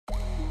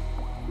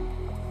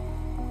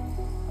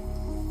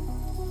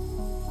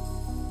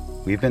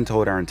We've been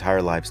told our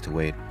entire lives to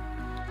wait.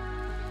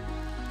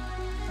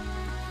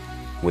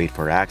 Wait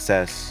for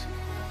access.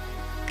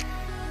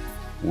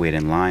 Wait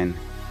in line.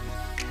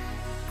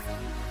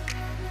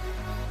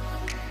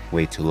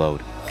 Wait to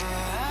load.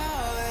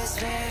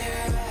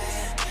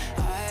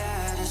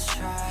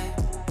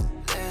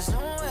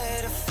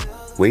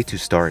 Wait to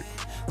start.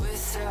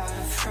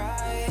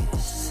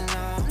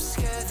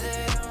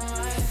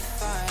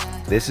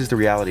 This is the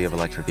reality of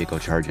electric vehicle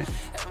charging.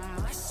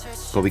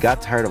 But we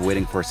got tired of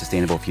waiting for a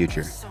sustainable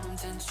future.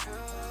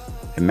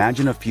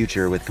 Imagine a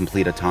future with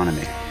complete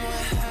autonomy.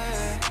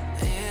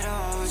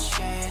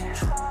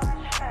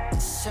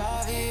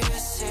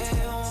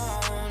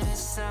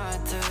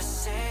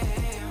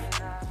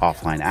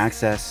 Offline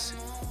access,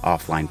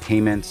 offline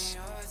payments,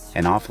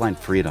 and offline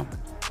freedom.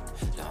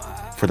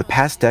 For the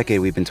past decade,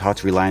 we've been taught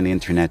to rely on the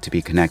internet to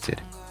be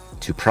connected,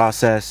 to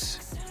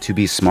process, to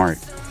be smart.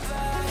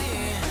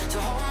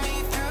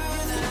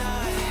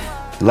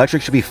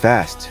 Electric should be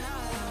fast.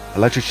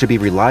 Electric should be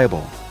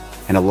reliable.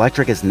 And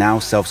electric is now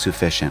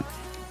self-sufficient.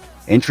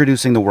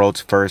 Introducing the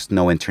world's first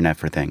no internet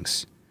for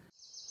things.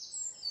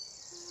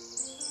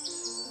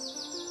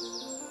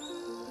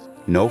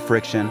 No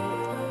friction,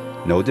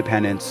 no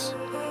dependence,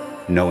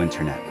 no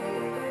internet.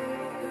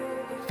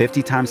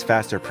 50 times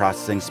faster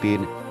processing speed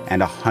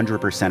and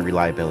 100%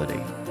 reliability,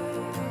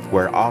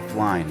 where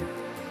offline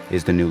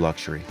is the new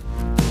luxury.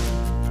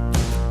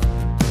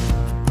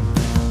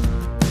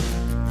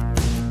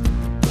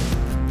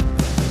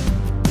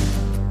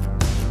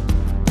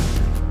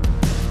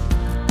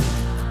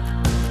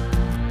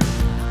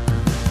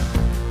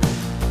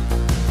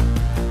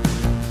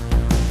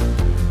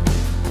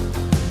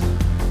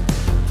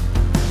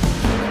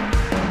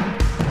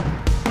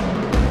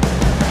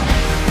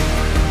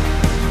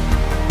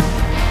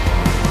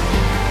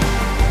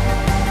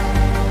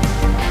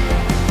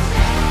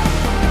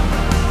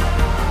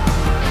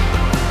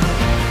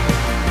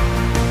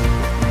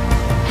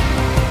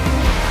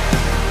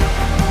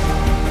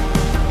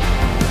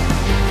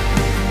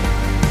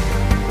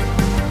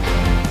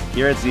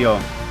 Here at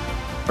Xeal,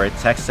 we're a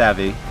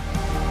tech-savvy,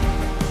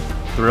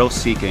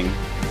 thrill-seeking,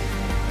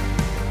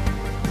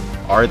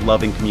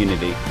 art-loving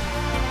community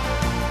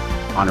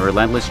on a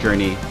relentless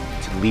journey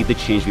to lead the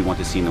change we want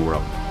to see in the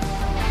world.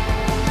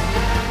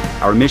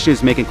 Our mission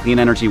is making clean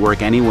energy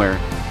work anywhere,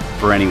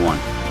 for anyone.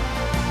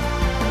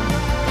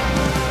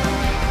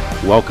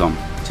 Welcome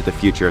to the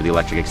future of the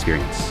electric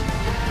experience.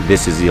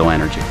 This is Xeal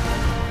Energy.